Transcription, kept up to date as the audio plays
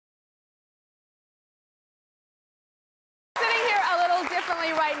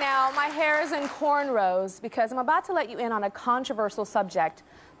differently right now. My hair is in cornrows because I'm about to let you in on a controversial subject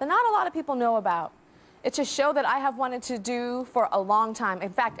that not a lot of people know about. It's a show that I have wanted to do for a long time. In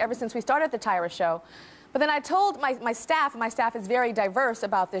fact, ever since we started the Tyra show. But then I told my staff, and my staff is very diverse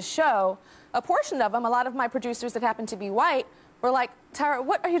about this show, a portion of them, a lot of my producers that happen to be white, were like, Tyra,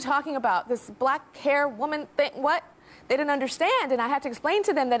 what are you talking about? This black hair woman thing, what? They didn't understand, and I had to explain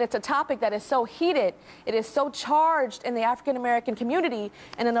to them that it's a topic that is so heated, it is so charged in the African-American community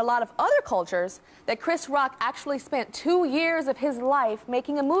and in a lot of other cultures that Chris Rock actually spent 2 years of his life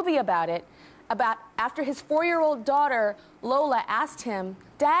making a movie about it, after his 4-year-old daughter, Lola, asked him,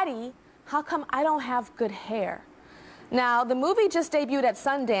 Daddy, how come I don't have good hair? Now, the movie just debuted at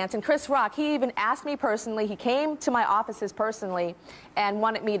Sundance, and Chris Rock, he even asked me personally, he came to my offices personally and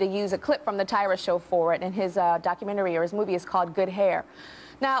wanted me to use a clip from the Tyra show for it, and his documentary or his movie is called Good Hair.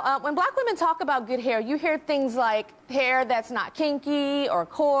 Now, when black women talk about good hair, you hear things like hair that's not kinky or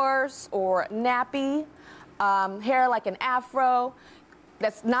coarse or nappy, hair like an afro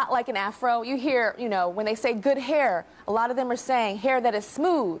that's not like an afro. You hear, you know, when they say good hair, a lot of them are saying hair that is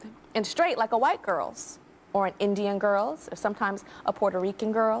smooth and straight like a white girl's, or an Indian girl's, or sometimes a Puerto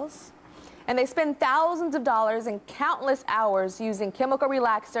Rican girl's. And they spend thousands of dollars and countless hours using chemical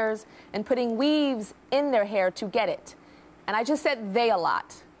relaxers and putting weaves in their hair to get it. And I just said they a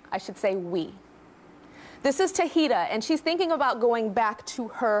lot. I should say we. This is Tahita, and she's thinking about going back to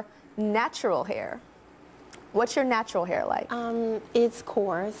her natural hair. What's your natural hair like? It's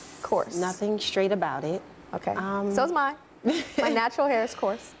coarse. Coarse. Nothing straight about it. Okay. So's mine. My natural hair is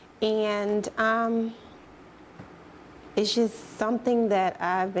coarse. And it's just something that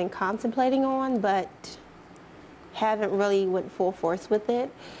I've been contemplating on, but haven't really went full force with it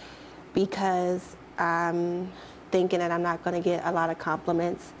because I'm thinking that I'm not going to get a lot of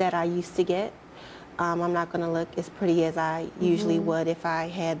compliments that I used to get. I'm not going to look as pretty as I usually would if I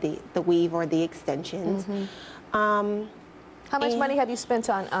had the weave or the extensions. How much money have you spent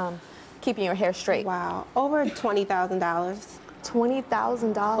on keeping your hair straight? Wow, over $20,000.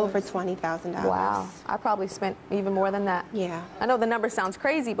 $20,000? Over $20,000. Wow, I probably spent even more than that. Yeah. I know the number sounds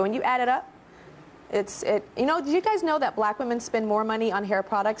crazy, but when you add it up, you know, did you guys know that black women spend more money on hair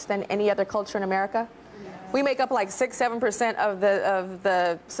products than any other culture in America? We make up like 6–7% of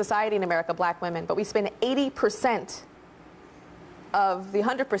the society in America, black women, but we spend 80% of the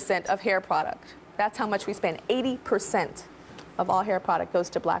 100% of hair product. That's how much we spend. 80% of all hair product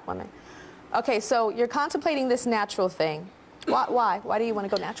goes to black women. Okay, so you're contemplating this natural thing. Why? Why do you want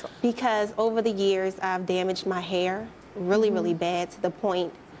to go natural? Because over the years, I've damaged my hair really, really bad to the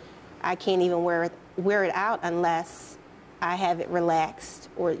point I can't even wear it out unless I have it relaxed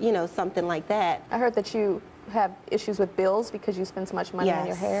or, you know, something like that. I heard that you have issues with bills because you spend so much money on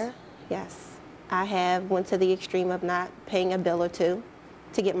your hair. Yes. I went to the extreme of not paying a bill or two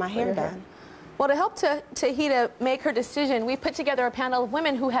to get my hair done. Well, to help Tahita make her decision, we put together a panel of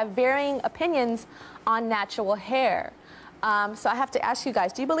women who have varying opinions on natural hair. So I have to ask you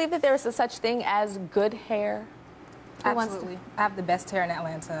guys, do you believe that there is a such thing as good hair? Absolutely. I have the best hair in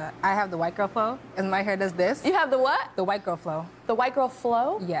Atlanta. I have the white girl flow, and my hair does this. You have the what? The white girl flow. The white girl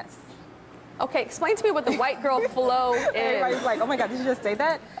flow? Yes. Okay, explain to me what the white girl flow is. Everybody's like, oh my God, did you just say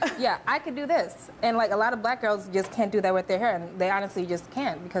that? Yeah, I could do this. And like a lot of black girls just can't do that with their hair, and they honestly just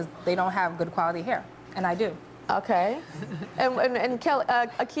can't because they don't have good quality hair, and I do. Okay. and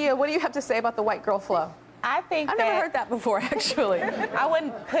Akia, what do you have to say about the white girl flow? I think I've never heard that before, actually. I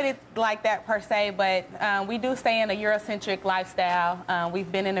wouldn't put it like that per se, but we do stay in a Eurocentric lifestyle.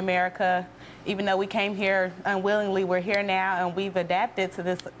 We've been in America, even though we came here unwillingly, we're here now, and we've adapted to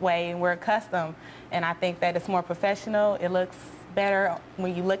this way, and we're accustomed. And I think that it's more professional. It looks better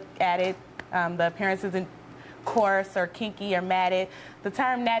when you look at it. The appearance isn't coarse or kinky or matted. The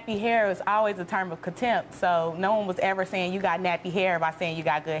term nappy hair is always a term of contempt, so no one was ever saying you got nappy hair by saying you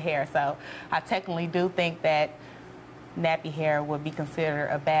got good hair. So I technically do think that nappy hair would be considered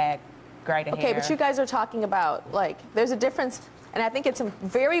a bad grade of hair. Okay, but you guys are talking about, like, there's a difference, and I think it's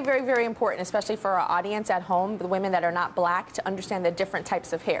very, very, very important, especially for our audience at home, the women that are not black, to understand the different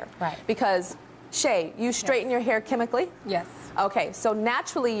types of hair. Right. Because, Shay, you straighten your hair chemically? Yes. Okay, so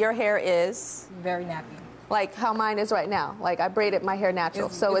naturally your hair is? Very nappy. Like how mine is right now. Like I braided my hair natural,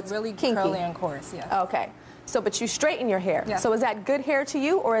 so it's really kinky. Curly and coarse, yes. Okay, so but you straighten your hair. Yes. So is that good hair to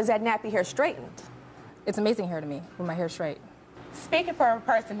you, or is that nappy hair straightened? It's amazing hair to me with my hair straight. Speaking for a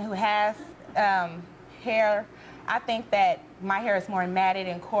person who has hair I think that my hair is more matted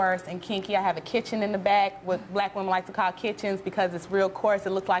and coarse and kinky. I have a kitchen in the back, what black women like to call kitchens, because it's real coarse.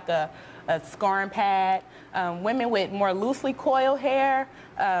 It looks like a scoring pad. Women with more loosely coiled hair,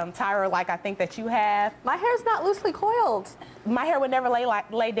 Tyra, like I think that you have. My hair's not loosely coiled. My hair would never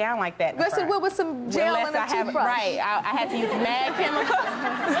lay down like that. Listen, with some gel and a toothbrush. Right, I had to use mad chemical.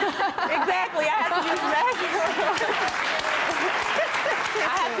 Exactly, I had to use mad chemical. I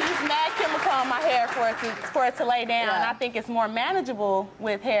had to use mad chemical on my hair for it to lay down. Yeah. I think it's more manageable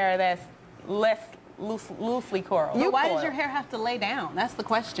with hair that's less loosely coiled. But why does your hair have to lay down? That's the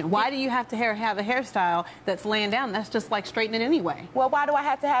question. Why do you have to have a hairstyle that's laying down? That's just like straightening anyway. Well, why do I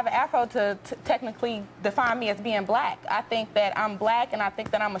have to have an afro to technically define me as being black? I think that I'm black, and I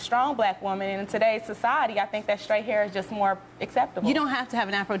think that I'm a strong black woman. And in today's society, I think that straight hair is just more acceptable. You don't have to have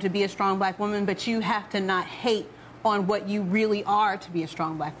an afro to be a strong black woman, but you have to not hate on what you really are to be a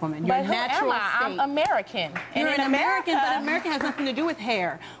strong black woman. Your but who natural am I? state. I'm American. You're and an American, but America has nothing to do with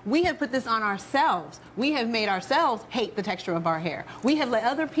hair. We have put this on ourselves. We have made ourselves hate the texture of our hair. We have let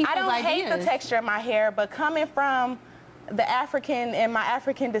other people's ideas. I don't hate the texture of my hair, but coming from the African and my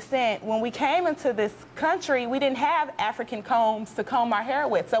African descent, when we came into this country, we didn't have African combs to comb our hair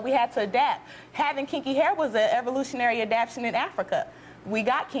with, so we had to adapt. Having kinky hair was an evolutionary adaptation in Africa. We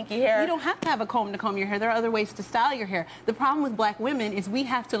got kinky hair. You don't have to have a comb to comb your hair. There are other ways to style your hair. The problem with black women is we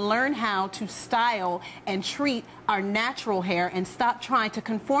have to learn how to style and treat our natural hair and stop trying to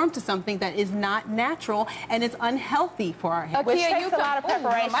conform to something that is not natural and is unhealthy for our hair. Which takes a lot of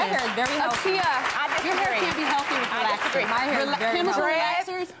preparation. My hair is very healthy. Your hair can't be healthy with relaxers. My hair is very Chemical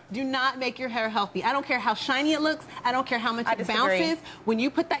healthy. relaxers do not make your hair healthy. I don't care how shiny it looks. I don't care how much it bounces. When you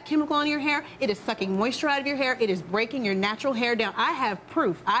put that chemical on your hair, it is sucking moisture out of your hair. It is breaking your natural hair down. I have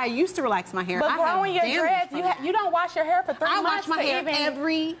proof. I used to relax my hair. But growing your dreads, you don't wash your hair for 3 months. I wash my hair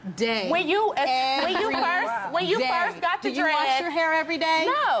every day. When you first got the Do you wash your hair every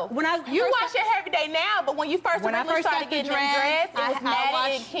day? No. You wash your hair every day now, but when you first started getting them dreads, it was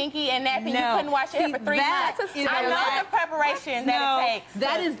matted and kinky and nappy. You couldn't wash your hair for 3 months. I know the preparation that it takes.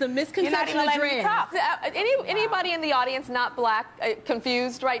 That is the misconception of dreads. Anybody in the audience not black,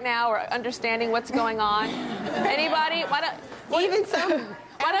 confused right now or understanding what's going on? Anybody? Even some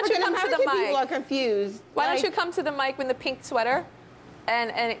Why don't you come to the mic? People are confused. Why don't you come to the mic with the pink sweater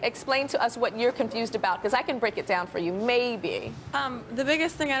and explain to us what you're confused about? Because I can break it down for you, maybe. The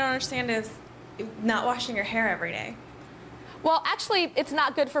biggest thing I don't understand is not washing your hair every day. Well, actually, it's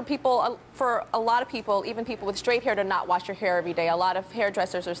not good for people, for a lot of people, even people with straight hair, to not wash your hair every day. A lot of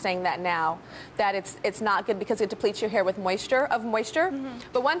hairdressers are saying that now, that it's not good because it depletes your hair with moisture. Mm-hmm.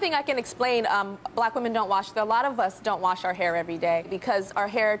 But one thing I can explain, black women don't wash, a lot of us don't wash our hair every day because our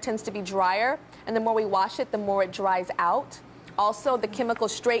hair tends to be drier, and the more we wash it, the more it dries out. Also, the chemical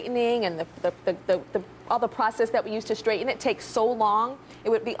straightening and all the process that we use to straighten it takes so long, it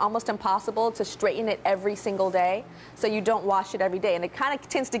would be almost impossible to straighten it every single day. So you don't wash it every day. And it kind of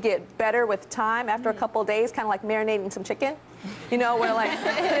tends to get better with time after a couple of days, kind of like marinating some chicken. You know, where like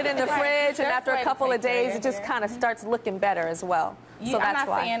put it in the fridge, and after a couple of days, it just kind of starts looking better as well. So that's I'm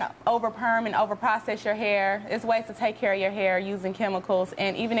not saying over-perm and over-process your hair. There's ways to take care of your hair using chemicals.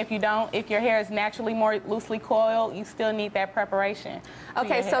 And even if you don't, if your hair is naturally more loosely coiled, you still need that preparation.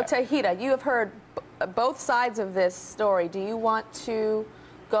 Okay, so Tahita, you have heard both sides of this story. Do you want to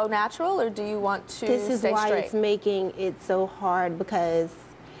go natural or do you want to stay straight? This is why it's making it so hard, because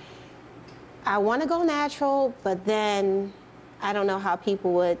I want to go natural, but then I don't know how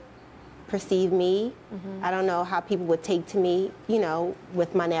people would perceive me. I don't know how people would take to me, you know,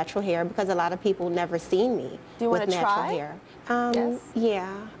 with my natural hair, because a lot of people never seen me with natural hair. Yes.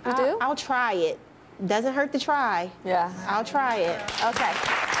 Yeah. You do? I'll try it. Doesn't hurt to try. Yeah. I'll try it. Okay.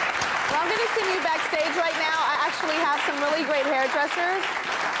 Well, I'm going to send you backstage right now. I actually have some really great hairdressers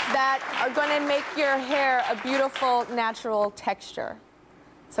that are going to make your hair a beautiful, natural texture.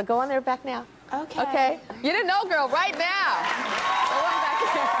 So go on there back now. Okay. Okay? You didn't know, girl, right now. Go on back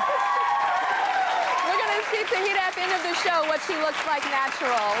there. We're going to see Tahita at the end of the show what she looks like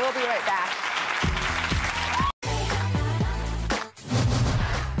natural. We'll be right back.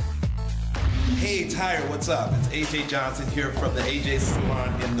 Hey Tyra, what's up? It's AJ Johnson here from the AJ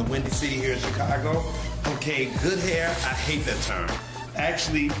Salon in the Windy City here in Chicago. Okay, good hair, I hate that term.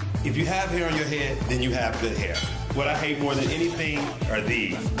 Actually, if you have hair on your head, then you have good hair. What I hate more than anything are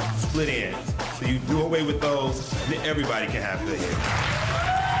these, split ends. So you do away with those, then everybody can have good hair.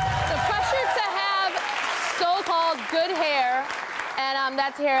 The pressure to have so-called good hair, and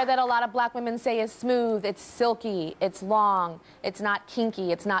that's hair that a lot of black women say is smooth, it's silky, it's long, it's not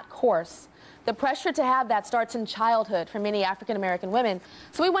kinky, it's not coarse. The pressure to have that starts in childhood for many African American women.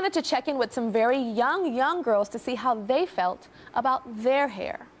 So we wanted to check in with some very young girls to see how they felt about their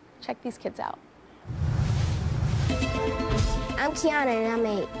hair. Check these kids out. I'm Kiana and I'm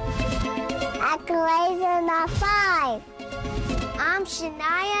 8. I'm Kalasia and I'm 5. I'm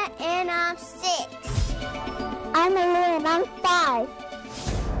Shania and I'm 6. I'm Aaliyah and I'm 5.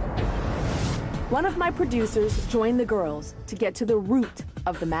 One of my producers joined the girls to get to the root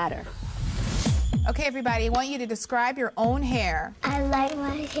of the matter. Okay, everybody, I want you to describe your own hair. I like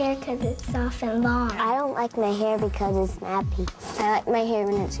my hair because it's soft and long. I don't like my hair because it's nappy. I like my hair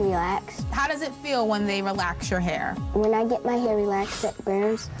when it's relaxed. How does it feel when they relax your hair? When I get my hair relaxed, it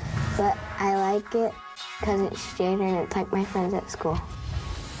burns, but I like it because it's straight and it's like my friends at school.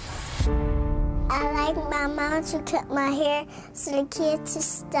 I like my mom to cut my hair so the kids to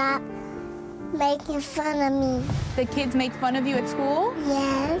stop making fun of me. The kids make fun of you at school?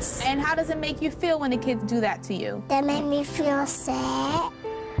 Yes. And how does it make you feel when the kids do that to you? That made me feel sad.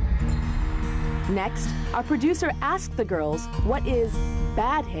 Next, our producer asked the girls, what is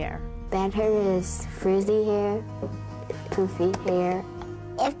bad hair? Bad hair is frizzy hair, poofy hair.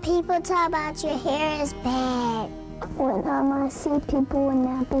 If people talk about your hair, it's bad. When I see people with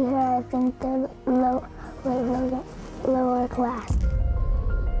nappy hair, I think they're lower class.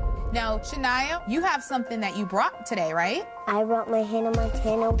 Now, Shania, you have something that you brought today, right? I brought my Hannah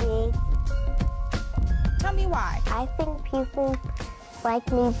Montana wig. Tell me why. I think people like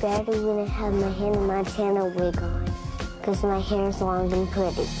me better when I have my Hannah Montana wig on, because my hair is long and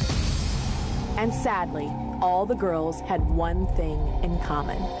pretty. And sadly, all the girls had one thing in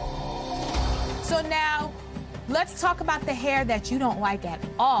common. So now, let's talk about the hair that you don't like at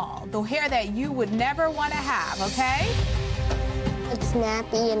all. The hair that you would never want to have, okay? It's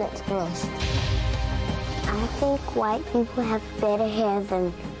nappy and it's gross. I think white people have better hair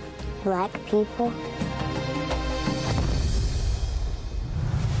than black people.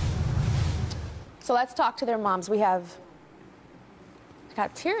 So let's talk to their moms. We got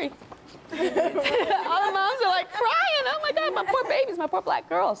teary. All the moms are like crying. Oh my God, my poor babies, my poor black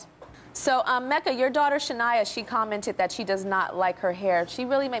girls. So, Mecca, your daughter Shania, she commented that she does not like her hair. She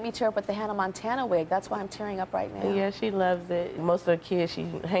really made me tear up with the Hannah Montana wig. That's why I'm tearing up right now. Yeah, she loves it. Most of the kids, she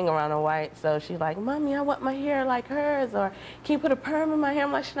hang around on white, so she's like, Mommy, I want my hair like hers, or can you put a perm in my hair?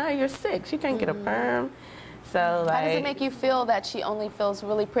 I'm like, Shania, you're 6. You can't get a perm. So, like... How does it make you feel that she only feels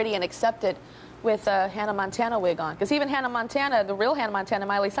really pretty and accepted with a Hannah Montana wig on? Because even Hannah Montana, the real Hannah Montana,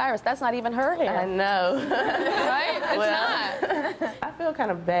 Miley Cyrus, that's not even her hair. I know. Right? It's not. I feel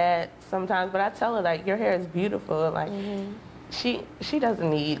kind of bad sometimes, but I tell her, like, your hair is beautiful. Like, she doesn't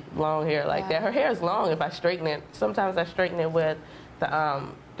need long hair like that. Her hair is long if I straighten it. Sometimes I straighten it with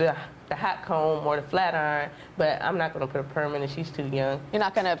the hot comb or the flat iron, but I'm not going to put a perm in it. She's too young. You're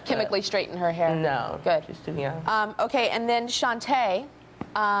not going to chemically straighten her hair? No. Good. She's too young. Okay, and then Shantae,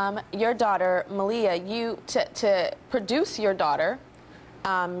 your daughter, Malia, to produce your daughter,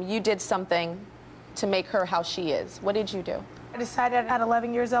 you did something to make her how she is. What did you do? I decided at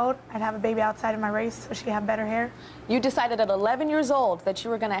 11 years old I'd have a baby outside of my race so she could have better hair. You decided at 11 years old that you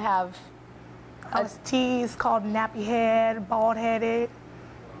were going to have... I was teased, called nappy head, bald headed.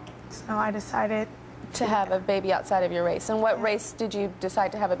 So I decided to have a baby outside of your race. And what race did you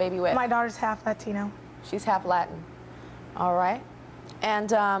decide to have a baby with? My daughter's half Latino. She's half Latin. All right.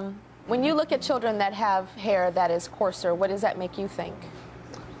 And when you look at children that have hair that is coarser, what does that make you think?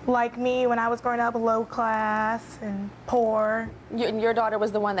 Like me, when I was growing up, low class and poor. And your daughter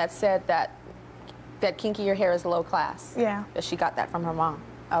was the one that said that kinkier hair is low class? Yeah. That she got that from her mom.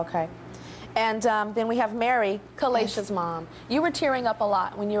 Okay. And then we have Mary, Kalasia's mom. You were tearing up a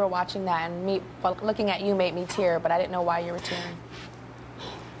lot when you were watching that, and looking at you made me tear, but I didn't know why you were tearing.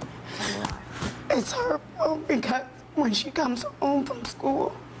 It's hurtful because when she comes home from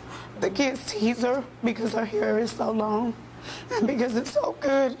school, the kids tease her because her hair is so long and because it's so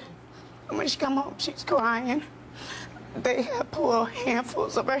good. And when she comes home, she's crying. They have pulled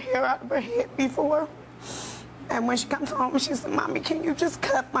handfuls of her hair out of her head before. And when she comes home, she said, Mommy, can you just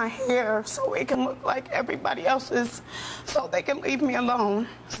cut my hair so it can look like everybody else's so they can leave me alone?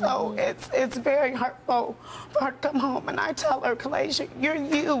 So it's very hurtful for her to come home. And I tell her, Kalasia, you're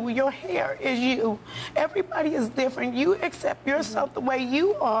you. Your hair is you. Everybody is different. You accept yourself the way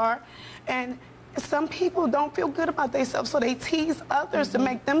you are. And some people don't feel good about themselves, so they tease others to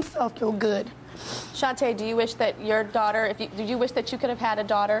make themselves feel good. Shantae, do you wish that your daughter, do you wish that you could have had a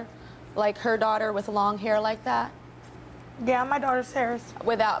daughter like her daughter with long hair like that? Yeah, my daughter's hair is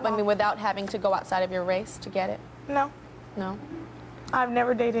without long. I mean, without having to go outside of your race to get it? No. No? I've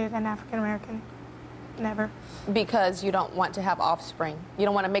never dated an African American. never. Because you don't want to have offspring. You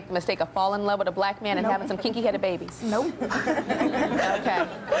don't want to make the mistake of falling in love with a black man and having some kinky-headed babies. Nope. Okay.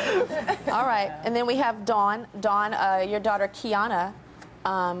 All right. And then we have Dawn. Dawn, your daughter Kiana,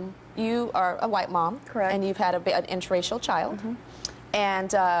 you are a white mom. Correct. And you've had an interracial child. And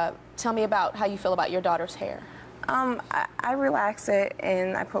tell me about how you feel about your daughter's hair. I relax it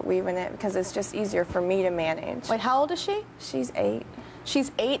and I put weave in it because it's just easier for me to manage. Wait, how old is she? She's 8.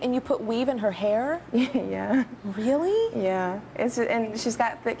 She's 8 and you put weave in her hair? Yeah. Really? Yeah. And she's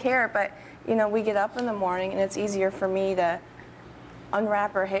got thick hair, but you know, we get up in the morning and it's easier for me to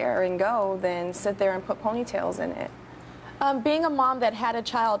unwrap her hair and go than sit there and put ponytails in it. Being a mom that had a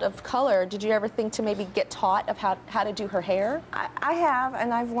child of color, did you ever think to maybe get taught of how to do her hair? I have,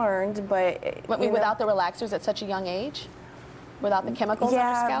 and I've learned, but... Without the relaxers at such a young age? Without the chemicals on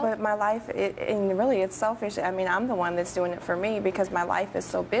her scalp? Yeah, but my life, and really it's selfish. I mean, I'm the one that's doing it for me because my life is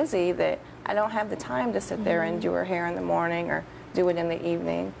so busy that I don't have the time to sit there and do her hair in the morning or do it in the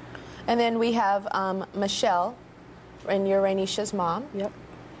evening. And then we have Michelle, and you're Rainisha's mom. Yep.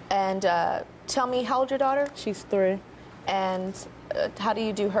 And tell me, how old your daughter? She's 3. And how do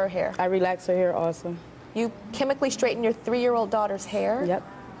you do her hair? I relax her hair also. You chemically straighten your 3-year-old daughter's hair? Yep.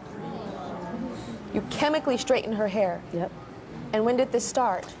 You chemically straighten her hair? Yep. And when did this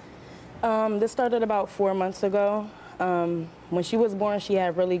start? This started about 4 months ago. When she was born, she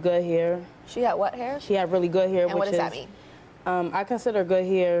had really good hair. She had what hair? She had really good hair. And what does that mean? I consider good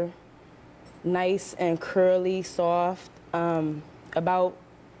hair nice and curly, soft. About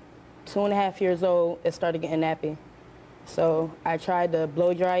 2.5 years old, it started getting nappy. So I tried to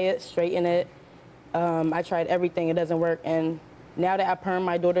blow dry it, straighten it. I tried everything, it doesn't work. And now that I perm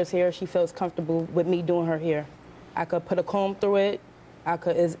my daughter's hair, she feels comfortable with me doing her hair. I could put a comb through it.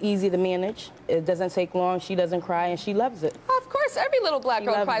 It's easy to manage. It doesn't take long. She doesn't cry, and she loves it. Of course, every little black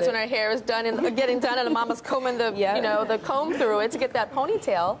girl cries when her hair is done and getting done, and the mama's combing the, the comb through it to get that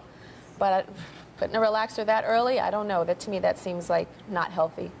ponytail. But putting a relaxer that early, I don't know. That to me, that seems like not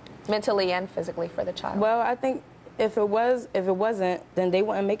healthy, mentally and physically for the child. Well, I think if it wasn't, then they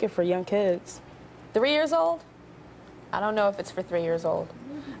wouldn't make it for young kids. 3 years old? I don't know if it's for 3 years old.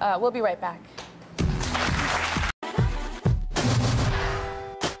 We'll be right back.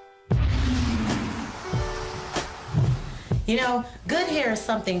 You know, good hair is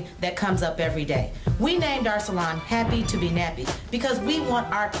something that comes up every day. We named our salon Happy to be Nappy because we want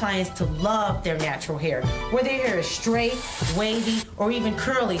our clients to love their natural hair. Whether their hair is straight, wavy, or even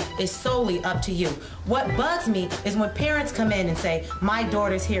curly is solely up to you. What bugs me is when parents come in and say, my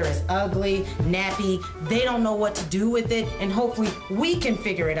daughter's hair is ugly, nappy, they don't know what to do with it, and hopefully we can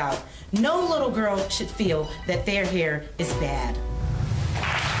figure it out. No little girl should feel that their hair is bad.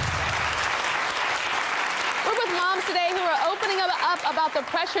 Today who are opening up about the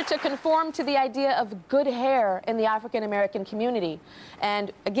pressure to conform to the idea of good hair in the African American community.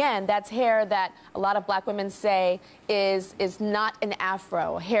 And again, that's hair that a lot of black women say is not an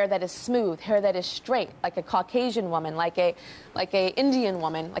afro, hair that is smooth, hair that is straight, like a Caucasian woman, like a Indian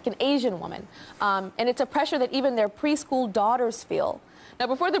woman, like an Asian woman. And it's a pressure that even their preschool daughters feel. Now,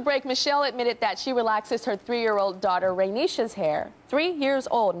 before the break, Michelle admitted that she relaxes her 3-year-old daughter, Rainisha's hair, 3 years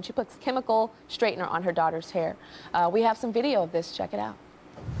old, and she puts chemical straightener on her daughter's hair. We have some video of this. Check it out.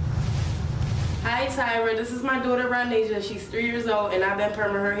 Hi, Tyra. This is my daughter, Rainisha. She's 3 years old, and I've been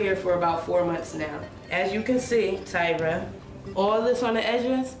perming her hair for about 4 months now. As you can see, Tyra, all this on the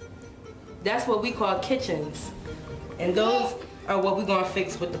edges, that's what we call kitchens. And those are what we're going to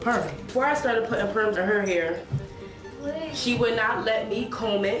fix with the perm. Before I started putting perms in her hair, she would not let me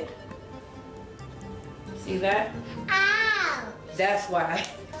comb it. See that? Ow! That's why.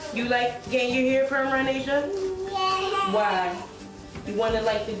 You like getting your hair perm, Rainisha? Yeah. Why? You want it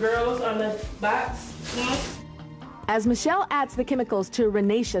like the girls on the box? Yes. As Michelle adds the chemicals to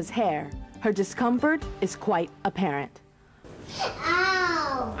Rainisha's hair, her discomfort is quite apparent.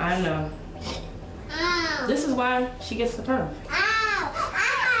 Ow! I know. Ow! This is why she gets the perm. Ow!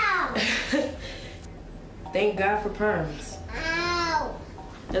 Ow! Thank God for perms. Ow!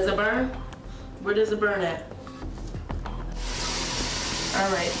 Does it burn? Where does it burn at?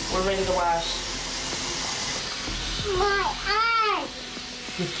 All right, we're ready to wash. My eyes!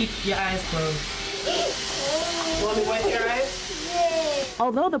 Just keep your eyes closed. Want me to wipe your eyes?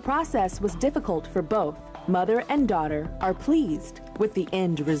 Although the process was difficult for both, mother and daughter are pleased with the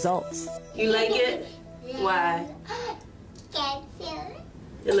end results. You like it? Why?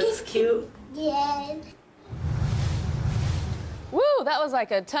 It looks cute? Yes. Woo, that was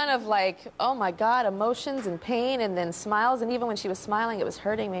like a ton of like, oh my God, emotions and pain and then smiles. And even when she was smiling, it was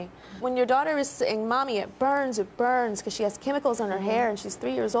hurting me. When your daughter is saying, Mommy, it burns, because she has chemicals on her hair and she's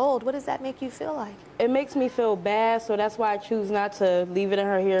 3 years old, what does that make you feel like? It makes me feel bad, so that's why I choose not to leave it in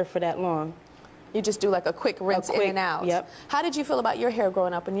her hair for that long. You just do like a quick rinse in and out. Yep. How did you feel about your hair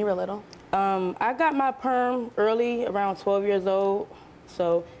growing up when you were little? I got my perm early, around 12 years old.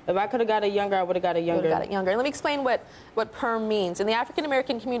 So if I could have got it younger, I would have got it younger. And let me explain what perm means. In the African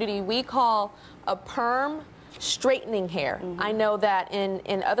American community, we call a perm straightening hair. I know that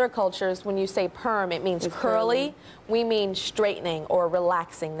in other cultures, when you say perm, it means curly. We mean straightening or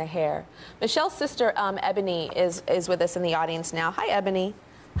relaxing the hair. Michelle's sister, Ebony, is with us in the audience now. Hi, Ebony.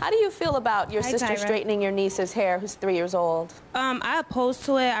 How do you feel about your sister Tyra. straightening your niece's hair, who's 3 years old? I oppose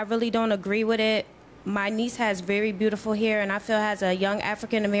to it. I really don't agree with it. My niece has very beautiful hair, and I feel as a young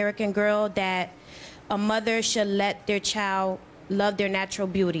African-American girl that a mother should let their child love their natural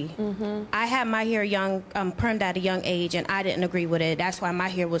beauty. I had my hair permed at a young age, and I didn't agree with it. That's why my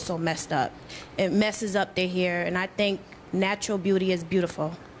hair was so messed up. It messes up their hair, and I think natural beauty is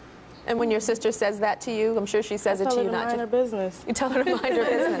beautiful. And when your sister says that to you, I'm sure she says it to you not to mind her business. You tell her to mind her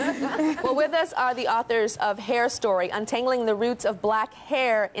business. Well, with us are the authors of Hair Story, Untangling the Roots of Black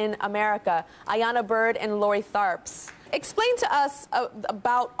Hair in America, Ayana Bird and Lori Tharps. Explain to us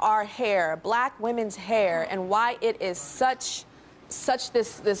about our hair, black women's hair, and why it is such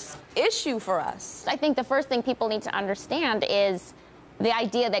this issue for us. I think the first thing people need to understand is the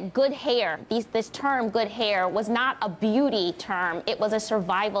idea that good hair, this term good hair, was not a beauty term. It was a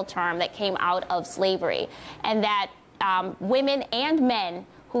survival term that came out of slavery. And that women and men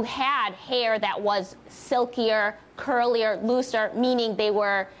who had hair that was silkier, curlier, looser, meaning they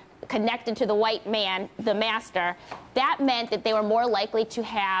were connected to the white man, the master, that meant that they were more likely to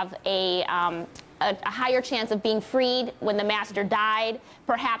have a higher chance of being freed when the master died,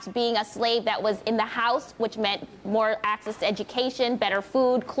 perhaps being a slave that was in the house, which meant more access to education, better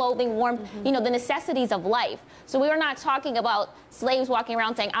food, clothing, warmth, you know, the necessities of life. So we were not talking about slaves walking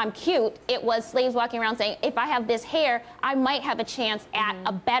around saying, I'm cute. It was slaves walking around saying, if I have this hair, I might have a chance at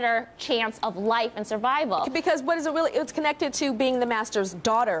a better chance of life and survival. Because what is it really? It's connected to being the master's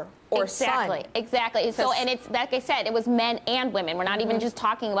daughter or son. Exactly. So, and it's, like I said, it was men and women. We're not even just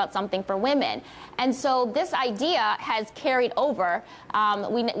talking about something for women. And so this idea has carried over.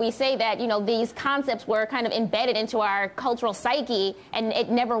 We say that, you know, these concepts were kind of embedded into our cultural psyche, and it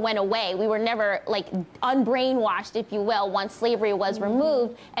never went away. We were never, like, unbrainwashed, if you will, once slavery was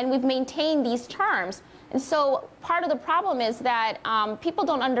removed, and we've maintained these terms. And so part of the problem is that people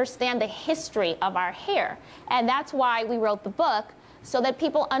don't understand the history of our hair. And that's why we wrote the book, so that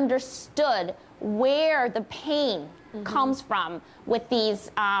people understood where the pain comes from with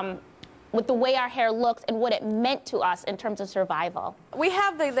these, with the way our hair looks and what it meant to us in terms of survival. We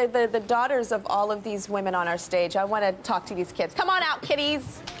have the daughters of all of these women on our stage. I want to talk to these kids. Come on out,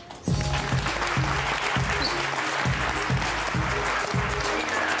 kiddies.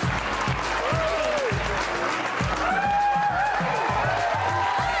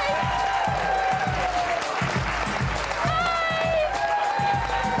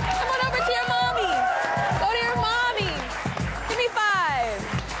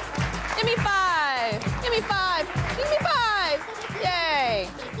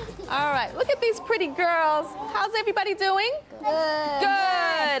 Pretty girls. How's everybody doing?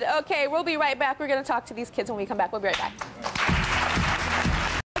 Good. Okay, we'll be right back. We're going to talk to these kids when we come back. We'll be right back.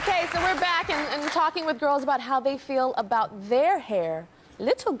 Okay, so we're back and talking with girls about how they feel about their hair.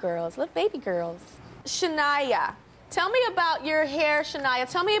 Little girls, little baby girls. Shania, tell me about your hair, Shania.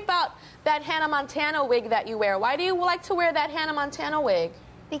 Tell me about that Hannah Montana wig that you wear. Why do you like to wear that Hannah Montana wig?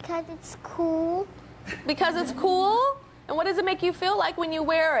 Because it's cool. Because it's cool? And what does it make you feel like when you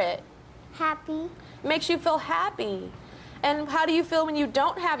wear it? Happy. Makes you feel happy. And how do you feel when you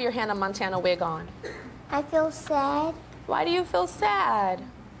don't have your Hannah Montana wig on? I feel sad. Why do you feel sad?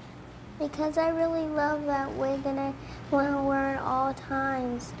 Because I really love that wig and I want to wear it all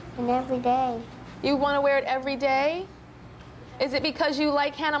times and every day. You want to wear it every day? Is it because you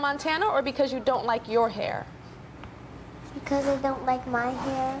like Hannah Montana or because you don't like your hair? Because I don't like my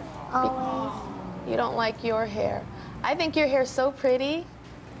hair always. You don't like your hair. I think your hair's so pretty.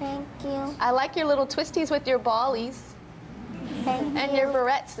 Thank you. I like your little twisties with your ballies. Thank you. And your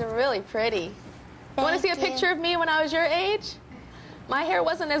barrettes, they're really pretty. You want to see a picture of me when I was your age? My hair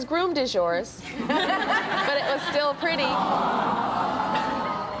wasn't as groomed as yours, but it was still pretty.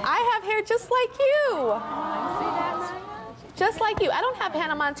 I have hair just like you. Just like you. I don't have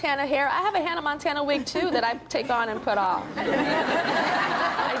Hannah Montana hair. I have a Hannah Montana wig, too, that I take on and put off.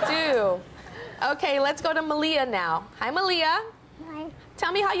 I do. Okay, let's go to Malia now. Hi, Malia.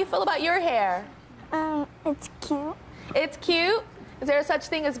 Tell me how you feel about your hair. It's cute. It's cute? Is there such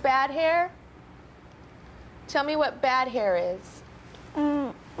thing as bad hair? Tell me what bad hair is.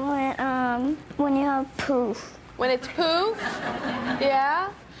 When you have poof. When it's poof?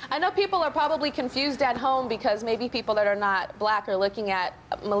 Yeah? I know people are probably confused at home because maybe people that are not black are looking at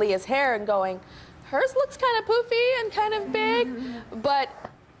Malia's hair and going, hers looks kind of poofy and kind of big, but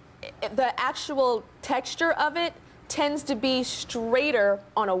the actual texture of it tends to be straighter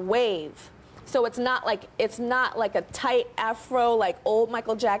on a wave. So it's not like a tight afro, like old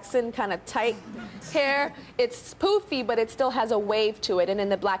Michael Jackson kind of tight hair. It's poofy, but it still has a wave to it. And in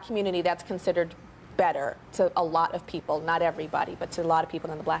the black community, that's considered better to a lot of people. Not everybody, but to a lot of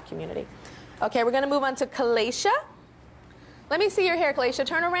people in the black community. Okay, we're going to move on to Kalaisha. Let me see your hair, Kalaisha.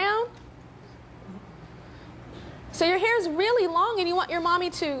 Turn around. So your hair is really long, and you want your mommy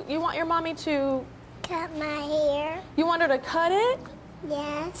to Cut my hair. You want her to cut it?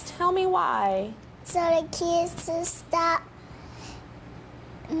 Yes. Tell me why. So the kids to stop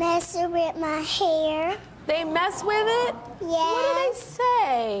messing with my hair. They mess with it? Yes. What do they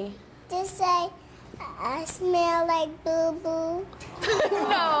say? They say I smell like boo-boo.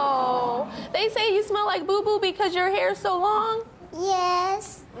 No. They say you smell like boo-boo because your hair's so long?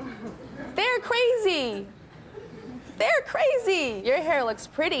 Yes. They're crazy. They're crazy. Your hair looks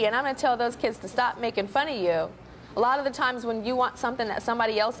pretty, and I'm going to tell those kids to stop making fun of you. A lot of the times when you want something that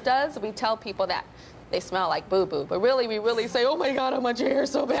somebody else does, we tell people that they smell like boo-boo. But really, we really say, oh my God, I want your hair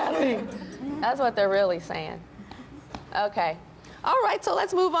so badly. That's what they're really saying. Okay. All right, so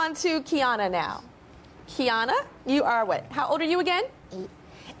let's move on to Kiana now. Kiana, you are what? How old are you again?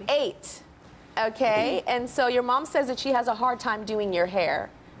 8. Okay, and so your mom says that she has a hard time doing your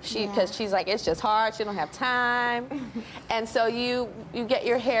hair. Because she's like, it's just hard, she don't have time. And so you get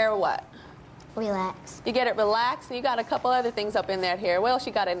your hair what? Relax. You get it relaxed, and you got a couple other things up in that hair. What else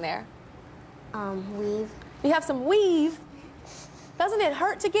you got in there? Weave. You have some weave. Doesn't it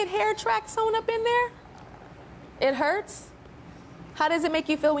hurt to get hair tracks sewn up in there? It hurts? How does it make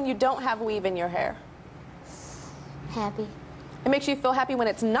you feel when you don't have weave in your hair? Happy. It makes you feel happy when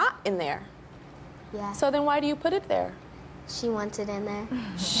it's not in there. Yeah. So then why do you put it there? She wants it in there.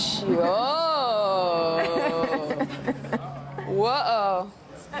 Whoa. Whoa.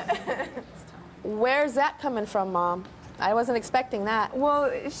 Where's that coming from, Mom? I wasn't expecting that.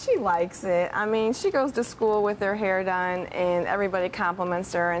 Well, she likes it. I mean, she goes to school with her hair done, and everybody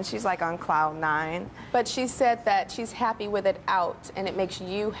compliments her, and she's like on cloud 9. But she said that she's happy with it out, and it makes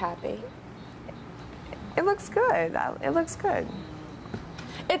you happy. It looks good. It looks good.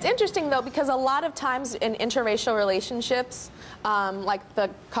 It's interesting, though, because a lot of times in interracial relationships, like the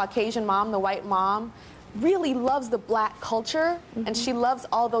Caucasian mom, the white mom, really loves the black culture, and she loves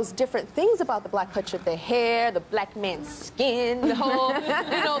all those different things about the black culture, the hair, the black man's skin, the whole,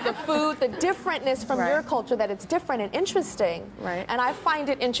 the food, the differentness from your culture, that it's different and interesting. Right. And I find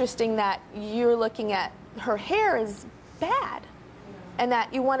it interesting that you're looking at her hair is bad, and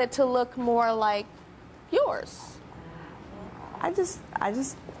that you want it to look more like yours. I just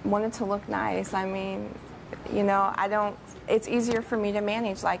want it to look nice. I mean, it's easier for me to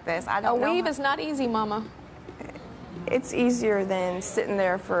manage like this. I don't know. A weave is not easy, Mama. It's easier than sitting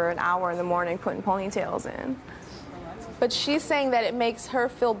there for an hour in the morning putting ponytails in. But she's saying that it makes her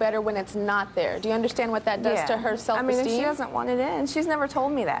feel better when it's not there. Do you understand what that does to her self-esteem? I mean, if she doesn't want it in, she's never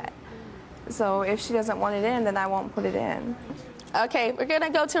told me that. So if she doesn't want it in, then I won't put it in. Okay, we're going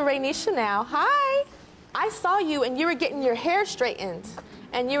to go to Rainisha now. Hi. I saw you, and you were getting your hair straightened,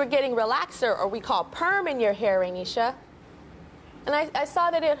 and you were getting relaxer, or we call perm, in your hair, Rainisha. And I saw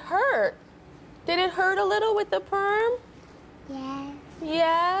that it hurt. Did it hurt a little with the perm? Yes.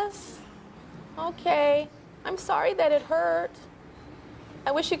 Yes? Okay. I'm sorry that it hurt.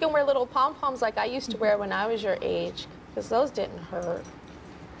 I wish you could wear little pom-poms like I used to wear when I was your age, because those didn't hurt.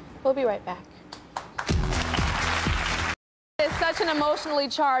 We'll be right back. It's such an emotionally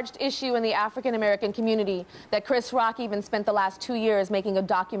charged issue in the African-American community that Chris Rock even spent the last 2 years making a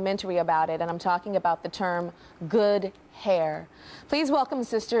documentary about it, and I'm talking about the term good hair. Please welcome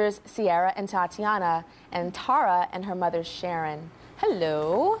sisters Sierra and Tatiana, and Tara and her mother Sharon.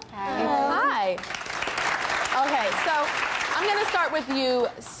 Hello. Hi. Hi. Okay, so I'm going to start with you,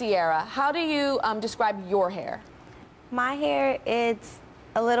 Sierra. How do you describe your hair? My hair, it's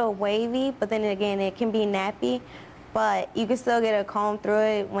a little wavy, but then again, it can be nappy. But you can still get a comb through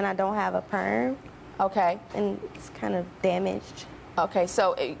it when I don't have a perm. Okay. And it's kind of damaged. Okay,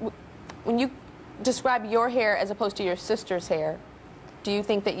 so when you describe your hair as opposed to your sister's hair, do you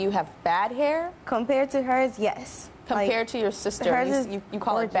think that you have bad hair? Compared to hers, yes. Compared to your sister, hers you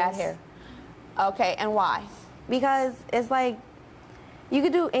call it bad hair. Okay, and why? Because it's like You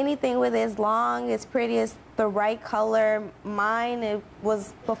could do anything with it as long, as pretty, as the right color. Mine, it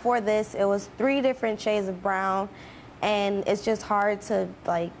was, before this, it was 3 different shades of brown, and it's just hard to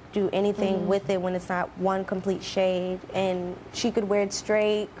like do anything with it when it's not one complete shade. And she could wear it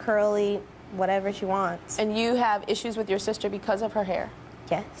straight, curly, whatever she wants. And you have issues with your sister because of her hair?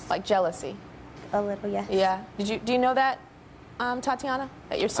 Yes. Like jealousy? A little, yes. Yeah. Do you know that, Tatiana?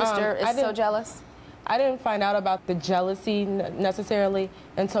 That your sister is so jealous? I didn't find out about the jealousy necessarily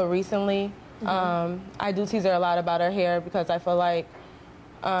until recently. I do tease her a lot about her hair because I feel like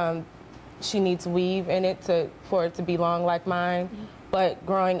she needs weave in it for it to be long like mine. But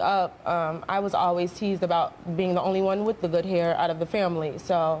growing up, I was always teased about being the only one with the good hair out of the family.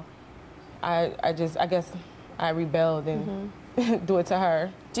 So I guess I rebelled and do it to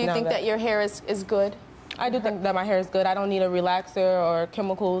her. Do you think that your hair is good? I do think that my hair is good. I don't need a relaxer or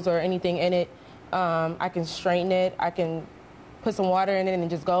chemicals or anything in it. I can straighten it. I can put some water in it and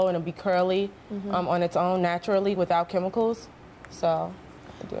just go, and it'll be curly on its own naturally without chemicals. So,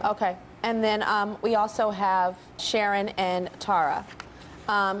 I do. Okay. And then we also have Sharon and Tara.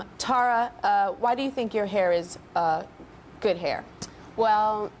 Tara, why do you think your hair is good hair?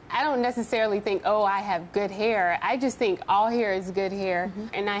 Well, I don't necessarily think, oh, I have good hair. I just think all hair is good hair.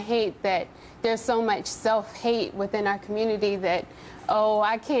 And I hate that there's so much self-hate within our community that, oh,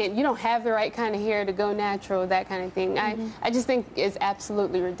 I can't, you don't have the right kind of hair to go natural, that kind of thing. I just think it's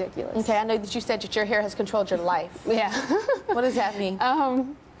absolutely ridiculous. Okay, I know that you said that your hair has controlled your life. Yeah. What does that mean?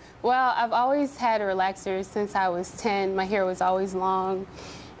 Well, I've always had a relaxer since I was 10. My hair was always long.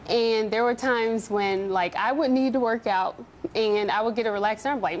 And there were times when, like, I would need to work out, and I would get a relaxer.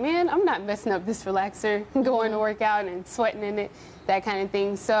 I'm like, man, I'm not messing up this relaxer, going to work out and sweating in it, that kind of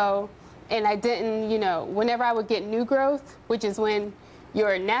thing. So, and I didn't, you know, whenever I would get new growth, which is when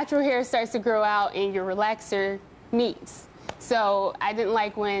your natural hair starts to grow out and your relaxer meets. So I didn't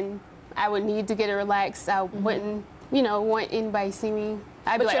like when I would need to get a relax. I wouldn't, you know, want anybody to see me.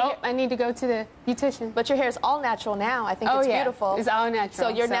 I'd be like, oh, I need to go to the beautician. But your hair is all natural now. I think it's beautiful. It's all natural.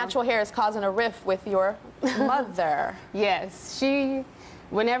 So your natural hair is causing a rift with your mother. Yes.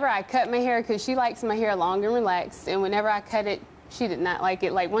 Whenever I cut my hair, because she likes my hair long and relaxed, and whenever I cut it, she did not like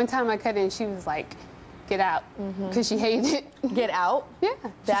it. Like one time I cut it and she was like, get out, because she hated it. Get out? Yeah.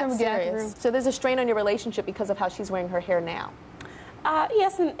 That's serious. So there's a strain on your relationship because of how she's wearing her hair now.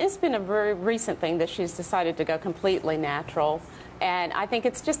 Yes, and it's been a very recent thing that she's decided to go completely natural. And I think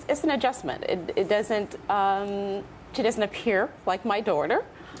it's an adjustment. It doesn't, she doesn't appear like my daughter.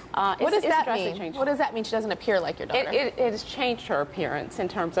 What does that mean? What does that mean she doesn't appear like your daughter? It has changed her appearance in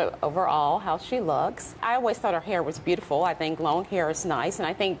terms of overall how she looks. I always thought her hair was beautiful. I think long hair is nice, and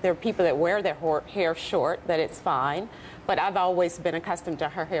I think there are people that wear their hair short, that it's fine. But I've always been accustomed to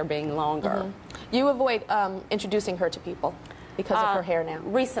her hair being longer. You avoid introducing her to people because of her hair now?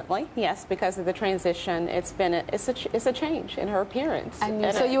 Recently, yes, because of the transition. It's a change in her appearance.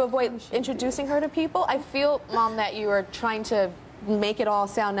 So you avoid introducing her to people? I feel, Mom, that you are trying to make it all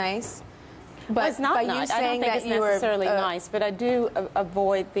sound nice. But well, it's not nice. I don't think it's necessarily nice, but I do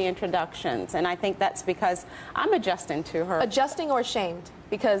avoid the introductions, and I think that's because I'm adjusting to her. Adjusting or ashamed?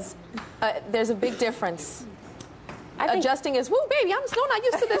 Because there's a big difference. Adjusting is, woo, baby, I'm still not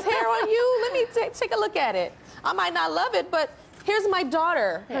used to this hair on you. Let me take a look at it. I might not love it, but here's my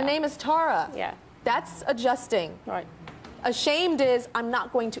daughter. Her name is Tara. Yeah. That's adjusting. Right. Ashamed is, I'm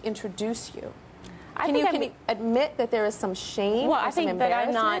not going to introduce you. Can you admit that there is some shame? Well, or I think some that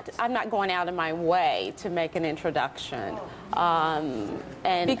embarrassment? I'm not going out of my way to make an introduction.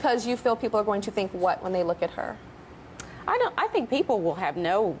 And because you feel people are going to think what when they look at her? I think people will have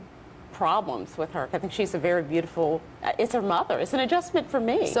no problems with her. I think she's a very beautiful, it's her mother. It's an adjustment for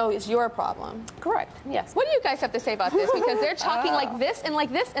me. So it's your problem? Correct, yes. What do you guys have to say about this? Because they're talking like this and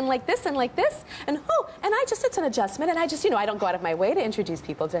like this and like this and like this. And it's an adjustment. And I just, I don't go out of my way to introduce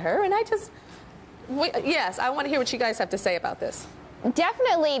people to her. And yes, I want to hear what you guys have to say about this.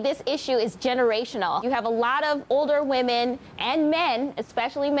 Definitely, this issue is generational. You have a lot of older women and men,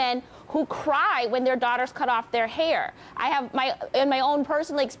 especially men, who cry when their daughters cut off their hair. I have in my own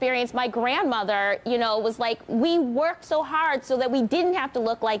personal experience, my grandmother, was like, we worked so hard so that we didn't have to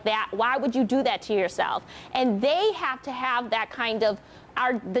look like that. Why would you do that to yourself? And they have to have that kind of,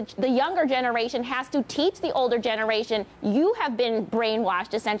 the younger generation has to teach the older generation, you have been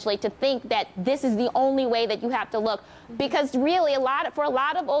brainwashed essentially to think that this is the only way that you have to look. Because really, for a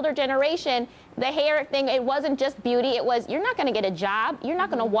lot of older generation, the hair thing, it wasn't just beauty, it was, you're not gonna get a job, you're not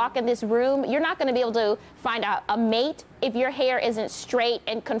gonna walk in this room, you're not gonna be able to find a mate if your hair isn't straight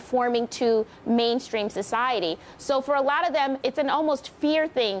and conforming to mainstream society. So for a lot of them, it's an almost fear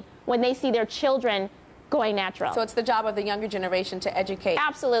thing when they see their children going natural. So it's the job of the younger generation to educate.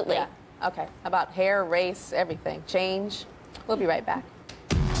 Absolutely. Yeah. Okay. About hair, race, everything. Change. We'll be right back.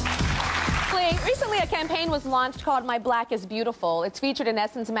 Recently, a campaign was launched called My Black is Beautiful. It's featured in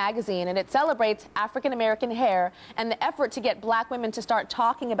Essence magazine, and it celebrates African-American hair and the effort to get black women to start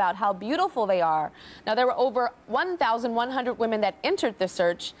talking about how beautiful they are. Now, there were over 1,100 women that entered the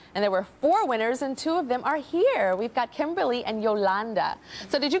search, and there were 4 winners, and 2 of them are here. We've got Kimberly and Yolanda.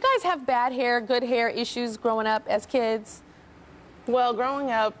 So did you guys have bad hair, good hair issues growing up as kids? Well,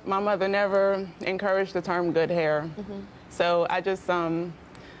 growing up, my mother never encouraged the term good hair. So I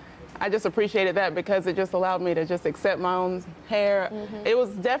just appreciated that because it just allowed me to just accept my own hair. It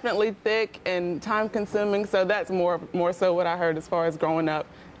was definitely thick and time-consuming, so that's more so what I heard as far as growing up.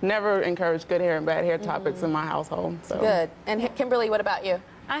 Never encouraged good hair and bad hair topics in my household. So. Good. And Kimberly, what about you?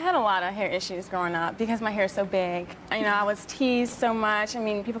 I had a lot of hair issues growing up because my hair is so big. You know, I was teased so much. I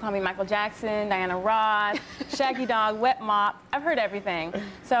mean, people call me Michael Jackson, Diana Ross, Shaggy Dog, Wet Mop. I've heard everything.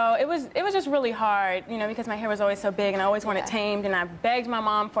 So it was just really hard, you know, because my hair was always so big and I always wanted tamed, and I begged my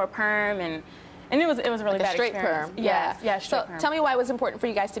mom for a perm, and it was a really bad straight experience. perm. Yes, yeah, straight perm. Tell me why it was important for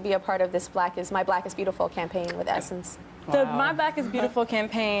you guys to be a part of this My Black is Beautiful campaign with Essence. The My Black is Beautiful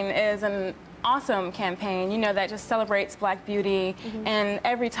campaign is an awesome campaign, you know, that just celebrates black beauty and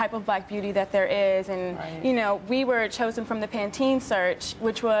every type of black beauty that there is. And, you know, we were chosen from the Pantene search,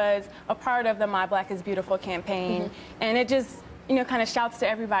 which was a part of the My Black is Beautiful campaign. And it just, you know, kind of shouts to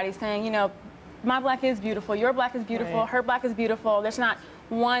everybody saying, you know, my black is beautiful, your black is beautiful, her black is beautiful. There's not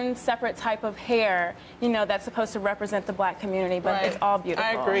one separate type of hair, you know, that's supposed to represent the black community, but it's all beautiful.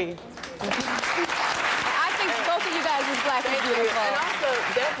 I agree. Both of you guys is black is beautiful. And also,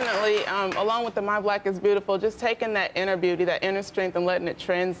 definitely, along with the My Black is Beautiful, just taking that inner beauty, that inner strength, and letting it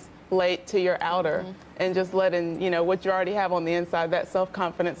translate to your outer, and just letting, you know, what you already have on the inside, that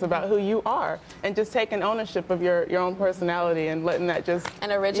self-confidence about who you are, and just taking ownership of your own personality and letting that just...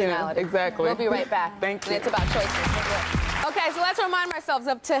 And originality. You know, exactly. We'll be right back. Thank you. And it's about choices. Okay, so let's remind ourselves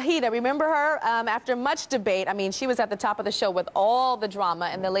of Tahita. Remember her? After much debate, I mean, she was at the top of the show with all the drama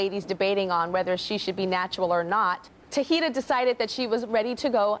and the ladies debating on whether she should be natural or not. Tahita decided that she was ready to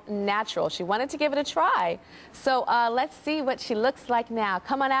go natural. She wanted to give it a try. So let's see what she looks like now.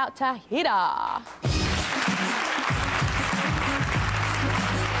 Come on out, Tahita.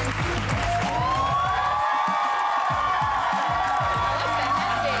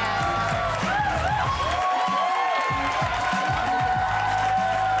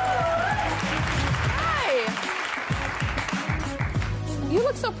 You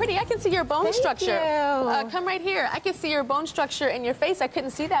look so pretty. I can see your bone structure. Come right here. I can see your bone structure in your face. I couldn't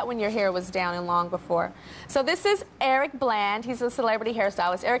see that when your hair was down and long before. So this is Eric Bland. He's a celebrity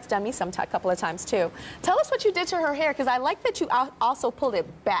hairstylist. Eric's done me a couple of times too. Tell us what you did to her hair, because I like that you also pulled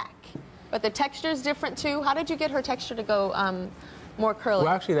it back. But the texture is different too. How did you get her texture to go more curly?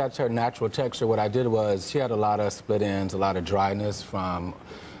 Well, actually, that's her natural texture. What I did was she had a lot of split ends, a lot of dryness from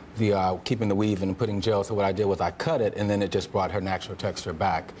the keeping the weave and putting gel. So what I did was I cut it, and then it just brought her natural texture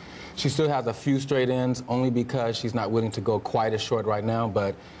back. She still has a few straight ends, only because she's not willing to go quite as short right now,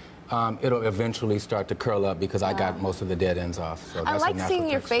 but it'll eventually start to curl up because I got most of the dead ends off. So I that's like seeing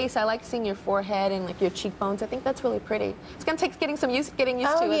your texture. face. I like seeing your forehead and like your cheekbones. I think that's really pretty. It's gonna take getting used to,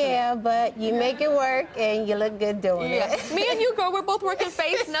 isn't it? But you make it work and you look good doing it. Me and you, girl, we're both working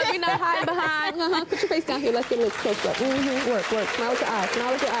face. No, we're not hiding behind. Put your face down here. Let's get a little close up. Work. Smile with your eyes.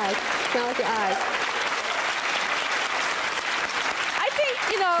 Smile with your eyes. Smile with your eyes.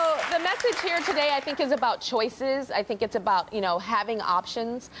 You know, the message here today, I think, is about choices. I think it's about, you know, having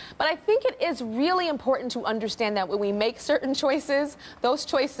options. But I think it is really important to understand that when we make certain choices, those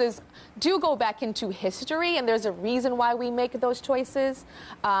choices do go back into history, and there's a reason why we make those choices.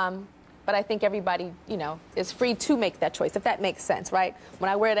 But I think everybody, you know, is free to make that choice, if that makes sense, right? When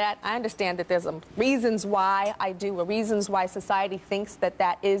I wear that, I understand that there's reasons why I do, or reasons why society thinks that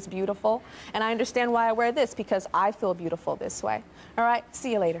that is beautiful. And I understand why I wear this, because I feel beautiful this way. All right,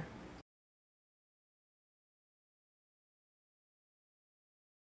 see you later.